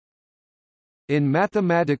In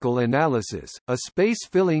mathematical analysis, a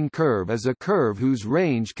space-filling curve is a curve whose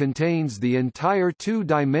range contains the entire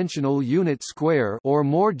two-dimensional unit square or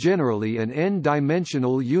more generally an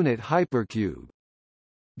n-dimensional unit hypercube.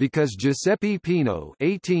 Because Giuseppe Peano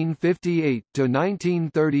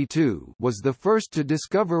 (1858–1932) was the first to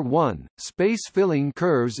discover space-filling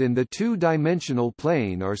curves in the two-dimensional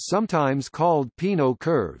plane are sometimes called Peano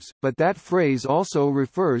curves, but that phrase also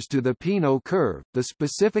refers to the Peano curve, the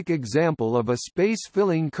specific example of a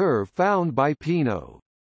space-filling curve found by Peano.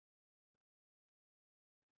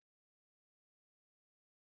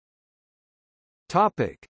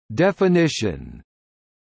 Topic: Definition.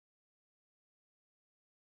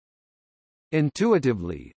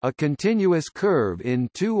 Intuitively, a continuous curve in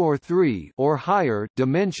 2 or 3 or higher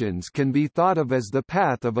dimensions can be thought of as the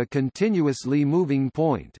path of a continuously moving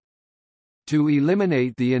point. To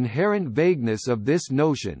eliminate the inherent vagueness of this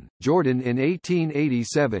notion, Jordan in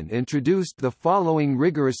 1887 introduced the following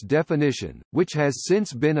rigorous definition, which has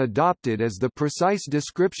since been adopted as the precise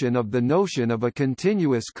description of the notion of a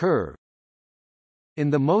continuous curve. In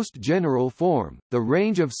the most general form, the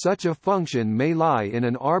range of such a function may lie in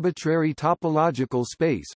an arbitrary topological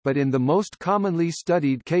space, but in the most commonly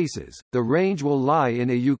studied cases, the range will lie in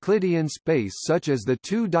a Euclidean space such as the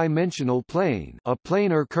two-dimensional plane, a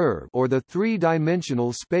planar curve, or the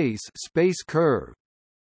three-dimensional space curve.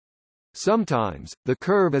 Sometimes, the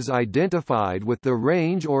curve is identified with the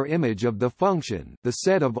range or image of the function, the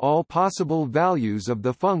set of all possible values of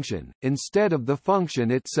the function, instead of the function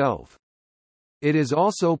itself. It is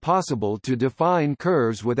also possible to define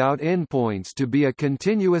curves without endpoints to be a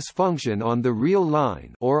continuous function on the real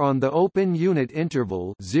line or on the open unit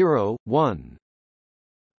interval 0, 1.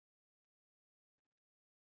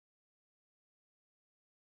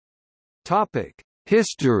 Topic: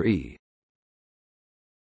 History.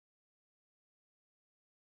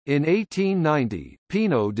 In 1890,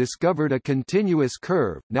 Peano discovered a continuous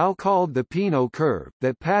curve, now called the Peano curve,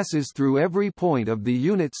 that passes through every point of the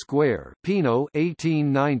unit square. Peano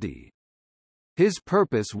 1890. His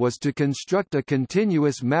purpose was to construct a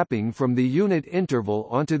continuous mapping from the unit interval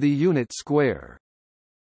onto the unit square.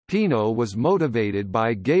 Peano was motivated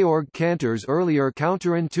by Georg Cantor's earlier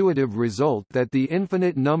counterintuitive result that the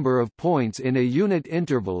infinite number of points in a unit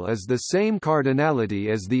interval is the same cardinality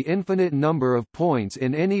as the infinite number of points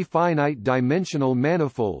in any finite-dimensional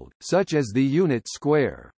manifold, such as the unit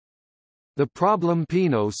square. The problem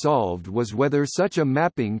Peano solved was whether such a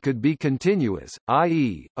mapping could be continuous,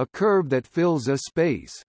 i.e., a curve that fills a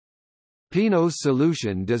space. Peano's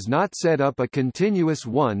solution does not set up a continuous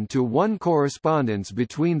one-to-one correspondence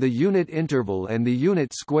between the unit interval and the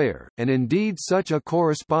unit square, and indeed such a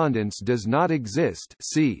correspondence does not exist.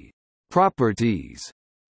 See properties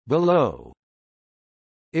below.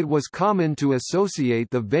 It was common to associate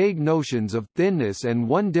the vague notions of thinness and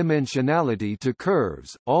one-dimensionality to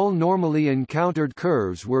curves. All normally encountered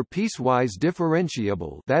curves were piecewise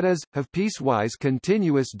differentiable, that is, have piecewise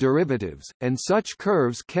continuous derivatives, and such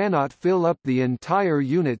curves cannot fill up the entire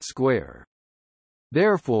unit square.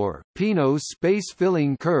 Therefore, Peano's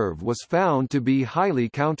space-filling curve was found to be highly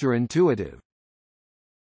counterintuitive.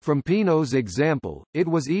 From Peano's example, it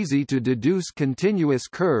was easy to deduce continuous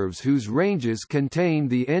curves whose ranges contain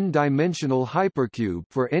the n-dimensional hypercube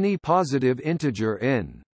for any positive integer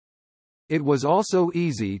n. It was also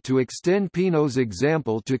easy to extend Peano's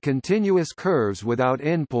example to continuous curves without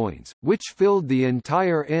endpoints, which filled the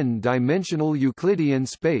entire n-dimensional Euclidean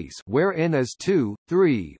space where n is 2,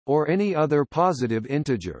 3, or any other positive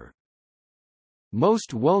integer.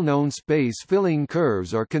 Most well-known space-filling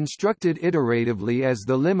curves are constructed iteratively as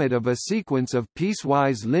the limit of a sequence of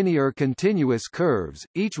piecewise linear continuous curves,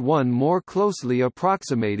 each one more closely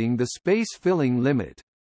approximating the space-filling limit.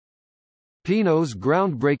 Peano's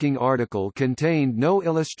groundbreaking article contained no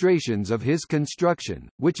illustrations of his construction,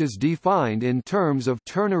 which is defined in terms of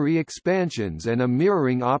ternary expansions and a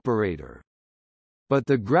mirroring operator. But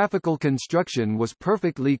the graphical construction was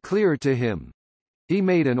perfectly clear to him. He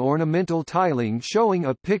made an ornamental tiling showing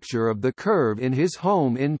a picture of the curve in his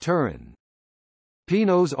home in Turin.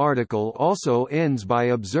 Peano's article also ends by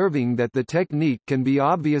observing that the technique can be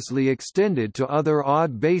obviously extended to other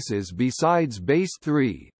odd bases besides base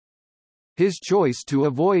 3. His choice to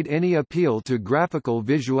avoid any appeal to graphical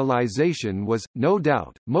visualization was, no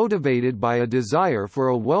doubt, motivated by a desire for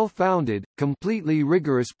a well-founded, completely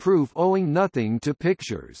rigorous proof owing nothing to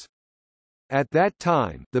pictures. At that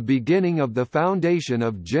time, the beginning of the foundation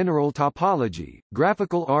of general topology,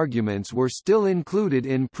 graphical arguments were still included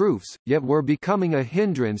in proofs, yet were becoming a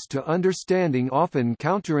hindrance to understanding often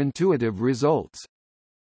counterintuitive results.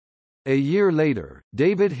 A year later,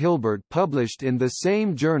 David Hilbert published in the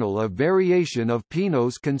same journal a variation of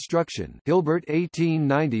Peano's construction, Hilbert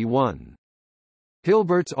 1891.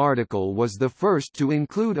 Hilbert's article was the first to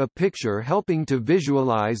include a picture helping to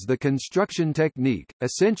visualize the construction technique,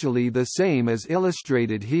 essentially the same as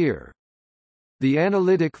illustrated here. The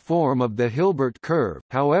analytic form of the Hilbert curve,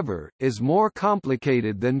 however, is more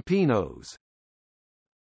complicated than Peano's.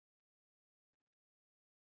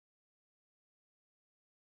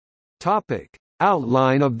 Topic: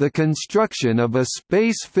 Outline of the construction of a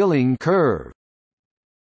space-filling curve.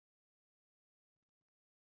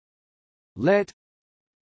 Let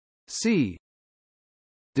C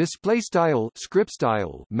script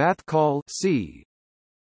style math call C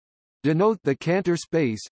denote the Cantor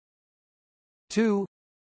space 2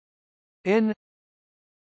 n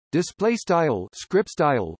script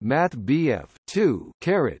style math bf 2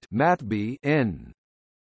 caret math b n.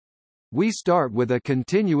 We start with a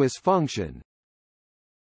continuous function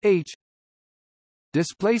h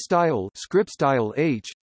script style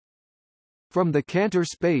h from the Cantor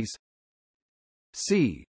space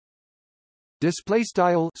C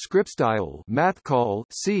script style math call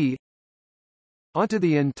C onto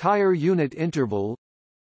the entire unit interval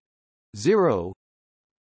 0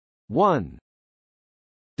 1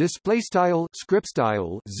 script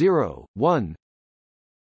style 0 1.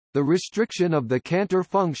 The restriction of the Cantor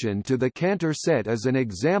function to the Cantor set is an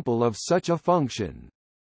example of such a function.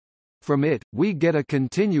 From it, we get a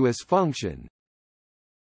continuous function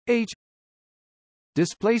h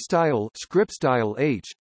script style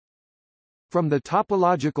h from the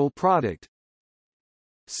topological product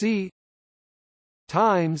C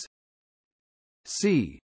times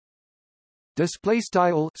C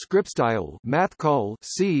script style math call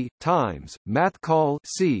C times math call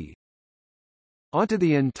C onto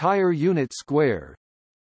the entire unit square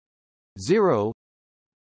 0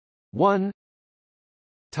 1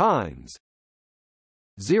 times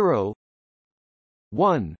 0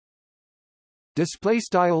 1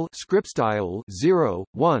 script style 0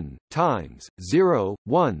 1 times 0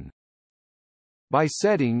 1 by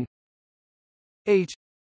setting h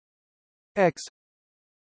x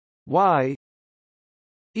y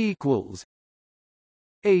equals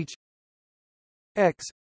h x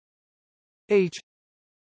h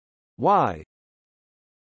y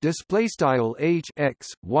display style h x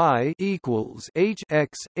y equals h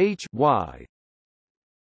x h y.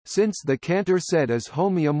 Since the Cantor set is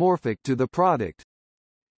homeomorphic to the product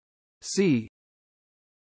C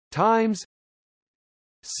times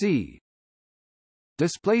C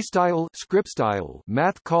script style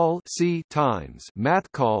math call C times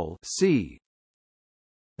math call C,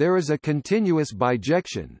 there is a continuous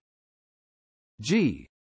bijection G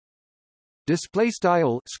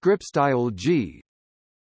script style G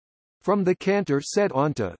from the Cantor set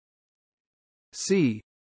onto C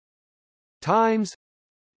times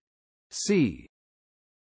C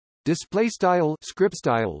script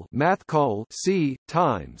style math call C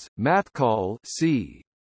times math call C.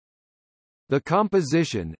 The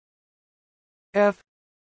composition F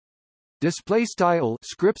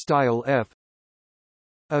script style F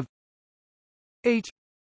of H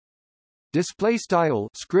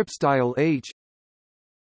script style H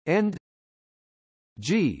and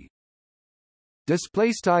G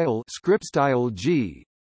script style G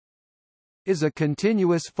is a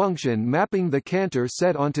continuous function mapping the Cantor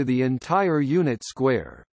set onto the entire unit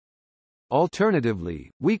square. Alternatively,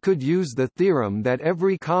 we could use the theorem that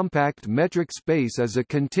every compact metric space is a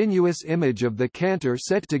continuous image of the Cantor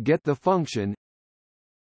set to get the function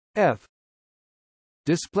f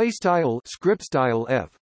script style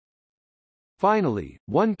f. Finally,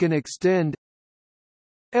 one can extend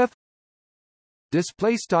f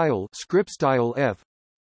script style f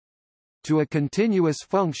to a continuous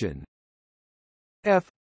function f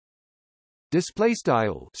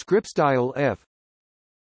script style f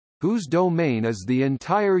whose domain is the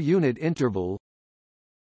entire unit interval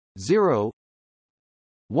 0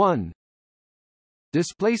 1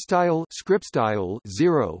 script style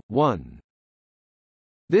 0 1.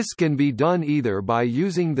 This can be done either by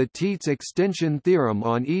using the Tietz extension theorem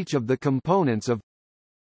on each of the components of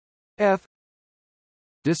f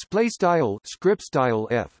script style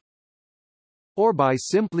f, or by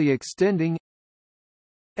simply extending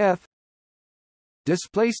f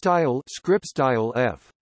script style f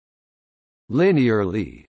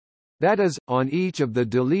linearly, that is, on each of the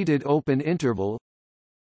deleted open interval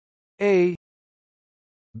a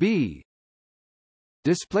b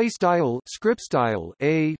script style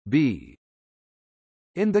a b.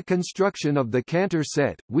 In the construction of the Cantor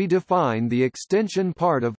set, we define the extension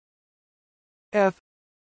part of f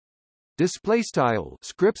display style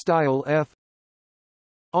script style f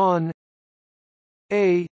on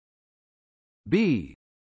a b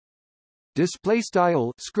display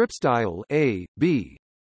style script style a b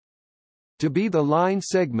to be the line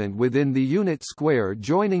segment within the unit square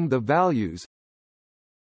joining the values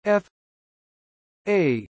f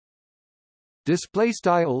a display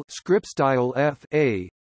style script style f a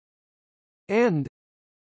and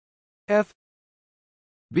f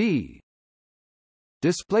b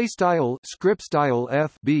display style script style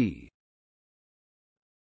f b.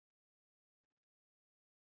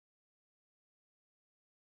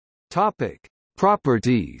 Topic: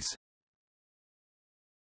 Properties.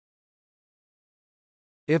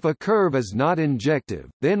 If a curve is not injective,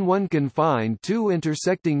 then one can find two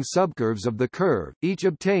intersecting subcurves of the curve, each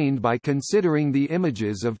obtained by considering the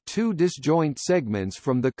images of two disjoint segments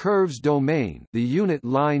from the curve's domain, the unit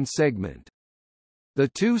line segment. The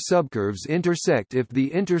two subcurves intersect if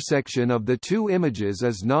the intersection of the two images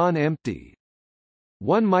is non-empty.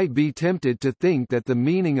 One might be tempted to think that the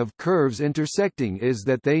meaning of curves intersecting is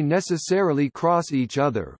that they necessarily cross each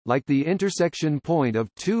other, like the intersection point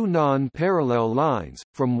of two non-parallel lines,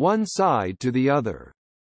 from one side to the other.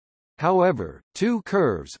 However, two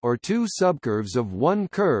curves or two subcurves of one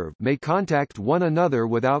curve may contact one another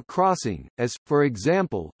without crossing, as, for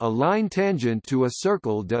example, a line tangent to a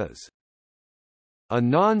circle does. A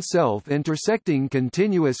non-self-intersecting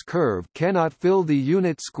continuous curve cannot fill the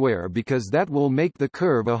unit square because that will make the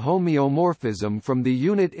curve a homeomorphism from the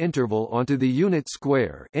unit interval onto the unit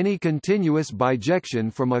square. Any continuous bijection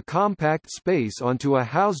from a compact space onto a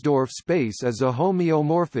Hausdorff space is a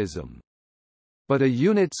homeomorphism. But a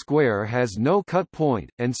unit square has no cut point,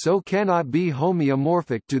 and so cannot be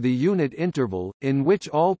homeomorphic to the unit interval, in which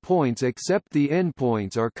all points except the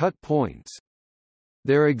endpoints are cut points.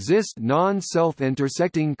 There exist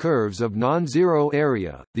non-self-intersecting curves of non-zero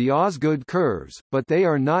area, the Osgood curves, but they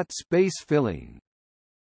are not space-filling.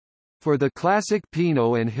 For the classic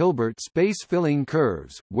Peano and Hilbert space-filling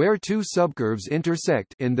curves, where two subcurves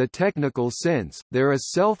intersect in the technical sense, there is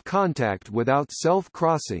self-contact without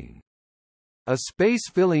self-crossing. A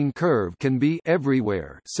space-filling curve can be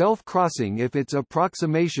everywhere self-crossing if its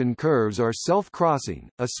approximation curves are self-crossing.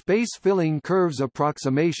 A space-filling curve's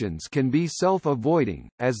approximations can be self-avoiding,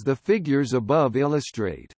 as the figures above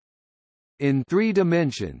illustrate. In 3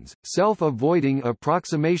 dimensions, self-avoiding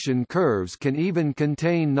approximation curves can even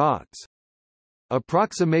contain knots.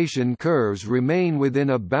 Approximation curves remain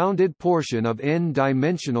within a bounded portion of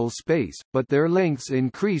n-dimensional space, but their lengths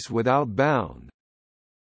increase without bound.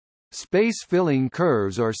 Space-filling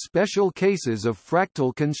curves are special cases of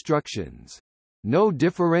fractal constructions. No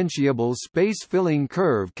differentiable space-filling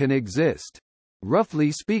curve can exist.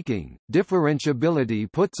 Roughly speaking, differentiability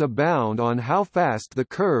puts a bound on how fast the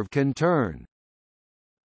curve can turn.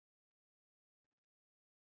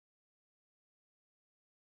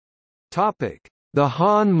 Topic: The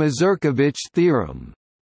Hahn-Mazurkiewicz theorem.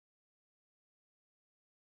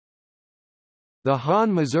 The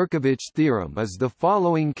Hahn-Mazurkiewicz theorem is the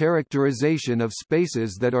following characterization of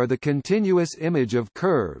spaces that are the continuous image of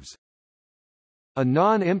curves. A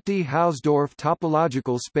non-empty Hausdorff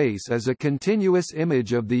topological space is a continuous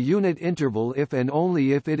image of the unit interval if and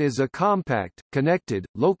only if it is a compact, connected,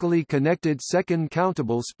 locally connected second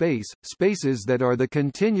countable space. Spaces that are the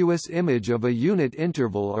continuous image of a unit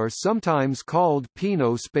interval are sometimes called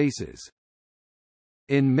Peano spaces.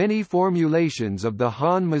 In many formulations of the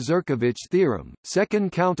Hahn-Mazurkiewicz theorem,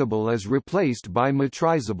 second countable is replaced by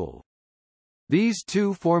metrizable. These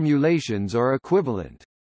two formulations are equivalent.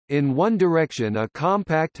 In one direction, a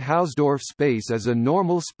compact Hausdorff space is a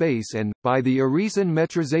normal space and, by the Arison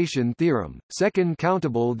metrization theorem, second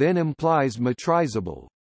countable then implies metrizable.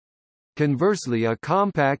 Conversely, a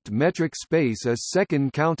compact metric space is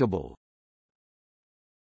second countable.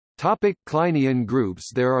 Kleinian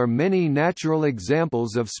groups. There are many natural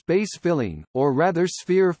examples of space-filling, or rather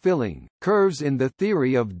sphere-filling, curves in the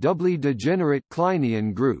theory of doubly degenerate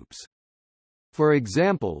Kleinian groups. For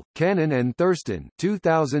example, Cannon and Thurston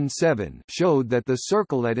 2007 showed that the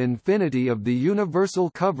circle at infinity of the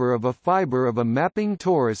universal cover of a fiber of a mapping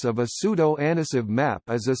torus of a pseudo-annosive map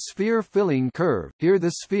is a sphere-filling curve. Here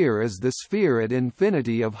the sphere is the sphere at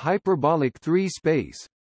infinity of hyperbolic 3 space.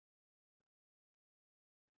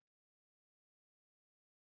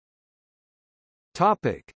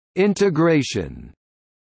 Topic: Integration.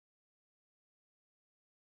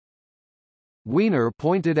 Wiener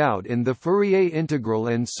pointed out in the Fourier integral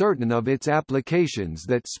and certain of its applications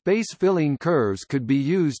that space-filling curves could be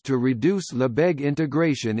used to reduce Lebesgue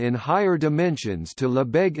integration in higher dimensions to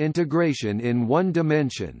Lebesgue integration in one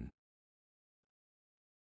dimension.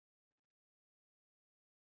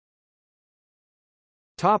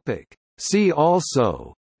 Topic. See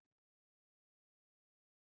also: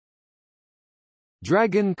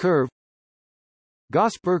 Dragon curve,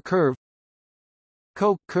 Gosper curve,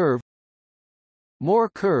 Koch curve, Moore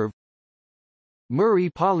curve,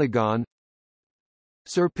 Murray polygon,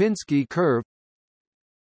 Sierpinski curve,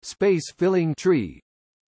 space filling tree,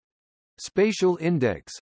 spatial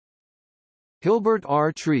index, Hilbert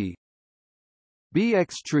R tree,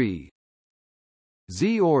 BX tree,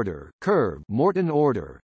 Z-order curve Morton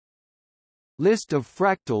order. List of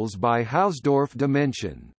fractals by Hausdorff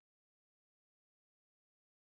dimension.